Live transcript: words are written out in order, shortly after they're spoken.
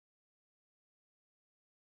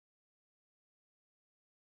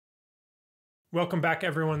Welcome back,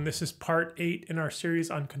 everyone. This is part 8 in our series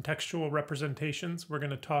on contextual representations. We're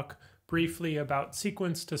going to talk briefly about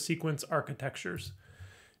sequence-to-sequence architectures.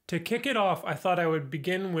 To kick it off, I thought I would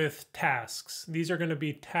begin with tasks. These are going to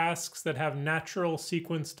be tasks that have natural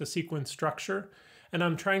sequence-to-sequence structure, and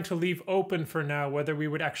I'm trying to leave open for now whether we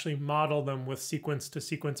would actually model them with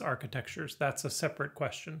sequence-to-sequence architectures. That's a separate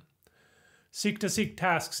question. Seq2seq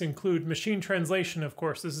tasks include machine translation, of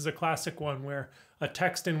course. This is a classic one where a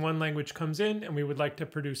text in one language comes in and we would like to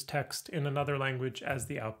produce text in another language as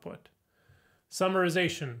the output.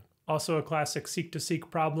 Summarization, also a classic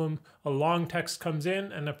Seq2seq problem. A long text comes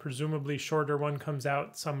in and a presumably shorter one comes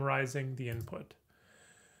out summarizing the input.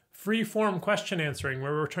 Free-form question answering,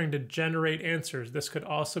 where we're trying to generate answers. This could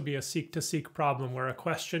also be a Seq2seq problem where a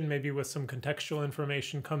question, maybe with some contextual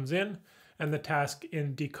information, comes in, and the task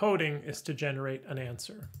in decoding is to generate an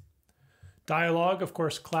answer. Dialogue, of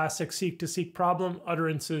course, classic Seq2seq problem,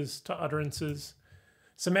 utterances to utterances.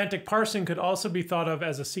 Semantic parsing could also be thought of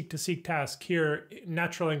as a Seq2seq task. Here,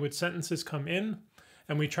 natural language sentences come in,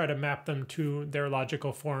 and we try to map them to their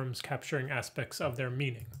logical forms, capturing aspects of their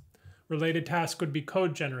meaning. Related task would be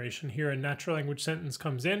code generation. Here, a natural language sentence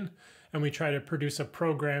comes in, and we try to produce a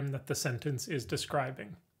program that the sentence is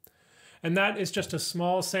describing. And that is just a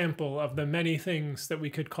small sample of the many things that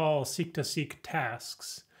we could call Seq2seq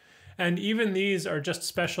tasks. And even these are just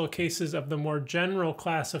special cases of the more general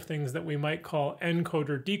class of things that we might call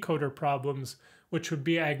encoder-decoder problems, which would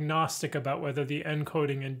be agnostic about whether the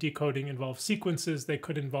encoding and decoding involve sequences. They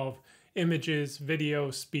could involve images,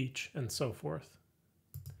 video, speech, and so forth.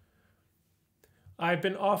 I've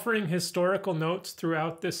been offering historical notes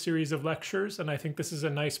throughout this series of lectures, and I think this is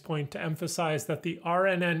a nice point to emphasize that the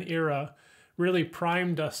RNN era really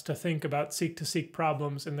primed us to think about Seq2seq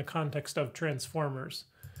problems in the context of transformers.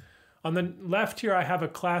 On the left here, I have a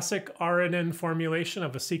classic RNN formulation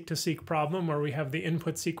of a Seq2seq problem where we have the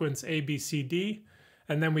input sequence A, B, C, D,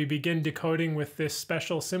 and then we begin decoding with this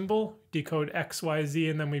special symbol, decode X, Y, Z,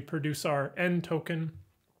 and then we produce our N token,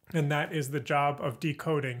 and that is the job of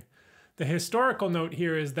decoding. The historical note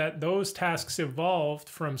here is that those tasks evolved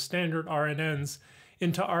from standard RNNs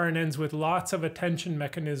into RNNs with lots of attention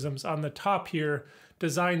mechanisms on the top here,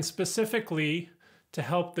 designed specifically to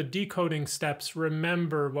help the decoding steps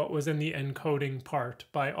remember what was in the encoding part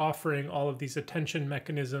by offering all of these attention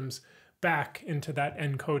mechanisms back into that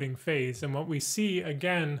encoding phase. And what we see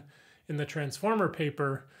again in the transformer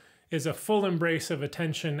paper is a full embrace of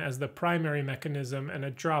attention as the primary mechanism and a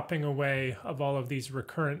dropping away of all of these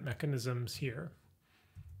recurrent mechanisms here.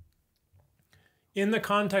 In the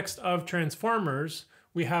context of transformers,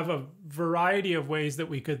 we have a variety of ways that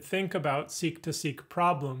we could think about Seq2seq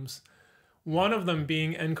problems, one of them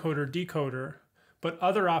being encoder-decoder, but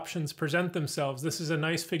other options present themselves. This is a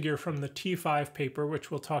nice figure from the T5 paper, which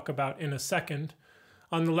we'll talk about in a second.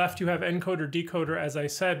 On the left, you have encoder-decoder, as I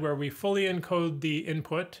said, where we fully encode the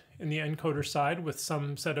input in the encoder side with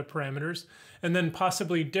some set of parameters, and then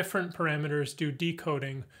possibly different parameters do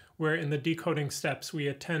decoding, where in the decoding steps we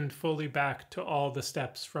attend fully back to all the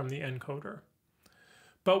steps from the encoder.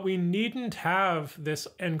 But we needn't have this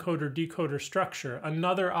encoder-decoder structure.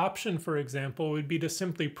 Another option, for example, would be to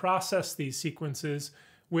simply process these sequences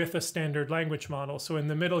with a standard language model. So in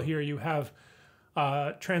the middle here, you have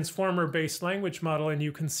transformer-based language model, and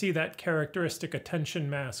you can see that characteristic attention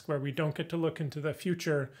mask where we don't get to look into the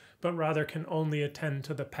future, but rather can only attend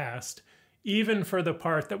to the past, even for the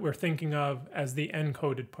part that we're thinking of as the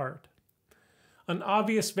encoded part. An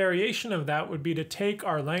obvious variation of that would be to take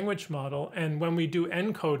our language model and when we do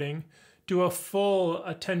encoding, do a full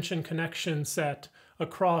attention connection set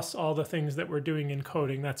across all the things that we're doing in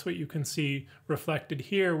coding. That's what you can see reflected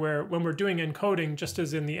here, where when we're doing encoding, just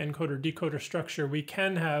as in the encoder-decoder structure, we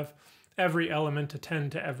can have every element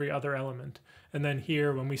attend to every other element. And then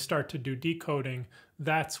here, when we start to do decoding,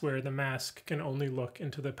 that's where the mask can only look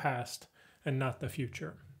into the past and not the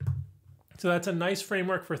future. So that's a nice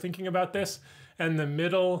framework for thinking about this, and the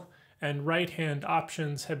middle and right-hand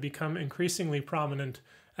options have become increasingly prominent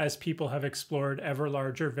as people have explored ever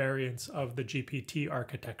larger variants of the GPT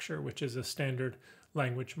architecture, which is a standard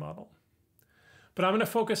language model. But I'm going to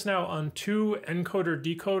focus now on two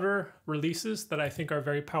encoder-decoder releases that I think are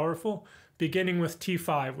very powerful, beginning with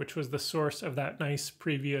T5, which was the source of that nice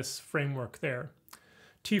previous framework there.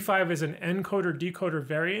 T5 is an encoder-decoder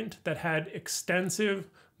variant that had extensive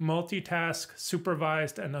multitask,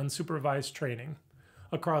 supervised and unsupervised training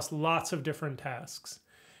across lots of different tasks.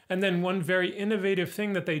 And then one very innovative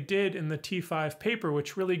thing that they did in the T5 paper,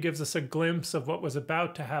 which really gives us a glimpse of what was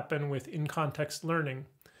about to happen with in-context learning,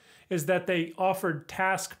 is that they offered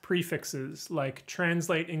task prefixes like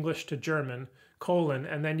translate English to German, colon,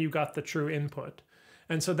 and then you got the true input.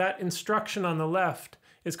 And so that instruction on the left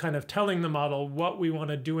is kind of telling the model what we want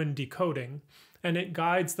to do in decoding. And it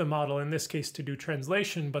guides the model, in this case, to do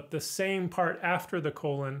translation, but the same part after the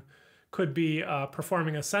colon could be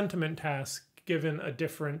performing a sentiment task given a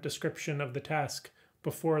different description of the task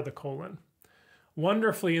before the colon.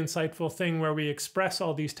 Wonderfully insightful thing where we express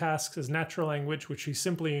all these tasks as natural language, which we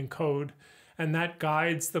simply encode, and that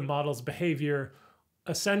guides the model's behavior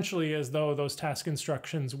essentially as though those task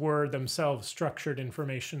instructions were themselves structured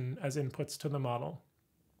information as inputs to the model.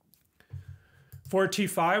 For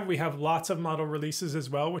T5, we have lots of model releases as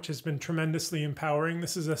well, which has been tremendously empowering.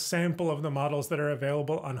 This is a sample of the models that are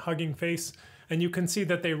available on Hugging Face, and you can see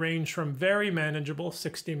that they range from very manageable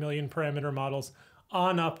 60 million parameter models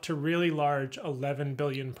on up to really large 11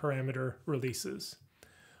 billion parameter releases.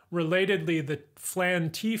 Relatedly, the FLAN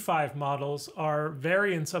T5 models are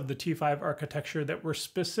variants of the T5 architecture that were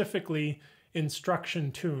specifically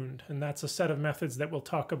instruction tuned, and that's a set of methods that we'll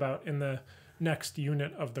talk about in the next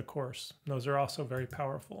unit of the course. Those are also very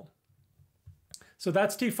powerful. So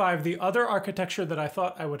that's T5. The other architecture that I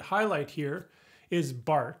thought I would highlight here is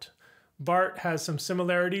BART. BART has some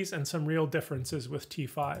similarities and some real differences with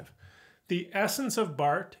T5. The essence of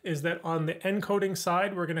BART is that on the encoding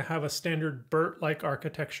side, we're going to have a standard BERT-like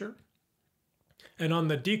architecture. And on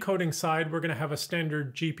the decoding side, we're going to have a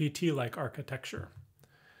standard GPT-like architecture.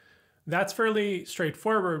 That's fairly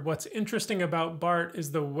straightforward. What's interesting about BART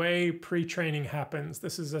is the way pre-training happens.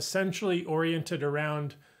 This is essentially oriented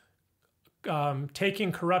around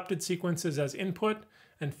taking corrupted sequences as input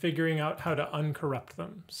and figuring out how to uncorrupt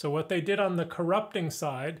them. So what they did on the corrupting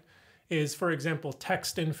side is, for example,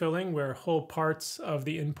 text infilling, where whole parts of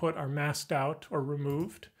the input are masked out or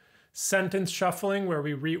removed, sentence shuffling, where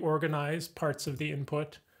we reorganize parts of the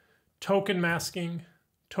input, token masking,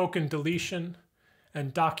 token deletion,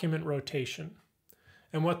 and document rotation.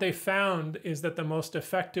 And what they found is that the most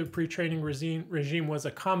effective pre-training regime was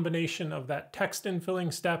a combination of that text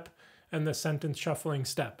infilling step and the sentence shuffling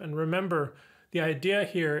step. And remember, the idea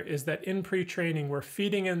here is that in pre-training, we're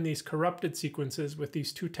feeding in these corrupted sequences with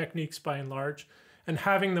these two techniques by and large, and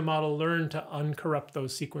having the model learn to uncorrupt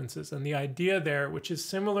those sequences. And the idea there, which is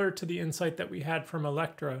similar to the insight that we had from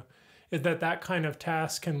Electra, is that that kind of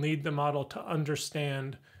task can lead the model to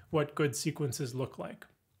understand what good sequences look like.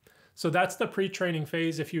 So that's the pre-training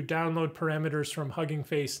phase. If you download parameters from Hugging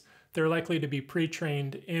Face, they're likely to be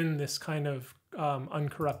pre-trained in this kind of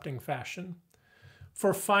uncorrupting fashion.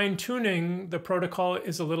 For fine-tuning, the protocol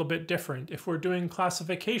is a little bit different. If we're doing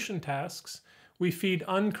classification tasks, we feed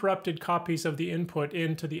uncorrupted copies of the input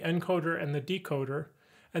into the encoder and the decoder,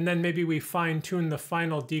 and then maybe we fine-tune the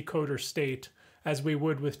final decoder state as we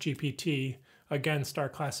would with GPT against our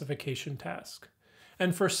classification task.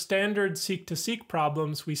 And for standard Seq2seq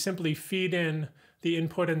problems, we simply feed in the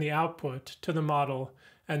input and the output to the model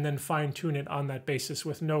and then fine-tune it on that basis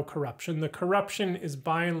with no corruption. The corruption is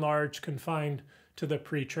by and large confined to the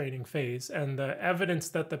pre-training phase. And the evidence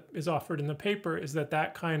that is offered in the paper is that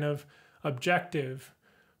that kind of objective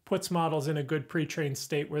puts models in a good pre-trained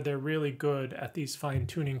state where they're really good at these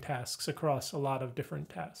fine-tuning tasks across a lot of different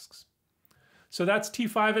tasks. So that's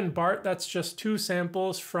T5 and BART. That's just two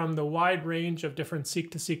samples from the wide range of different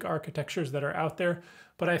Seq2seq architectures that are out there.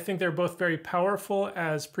 But I think they're both very powerful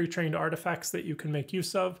as pre-trained artifacts that you can make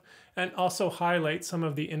use of, and also highlight some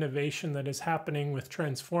of the innovation that is happening with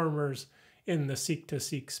transformers in the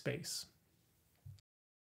Seq2seq space.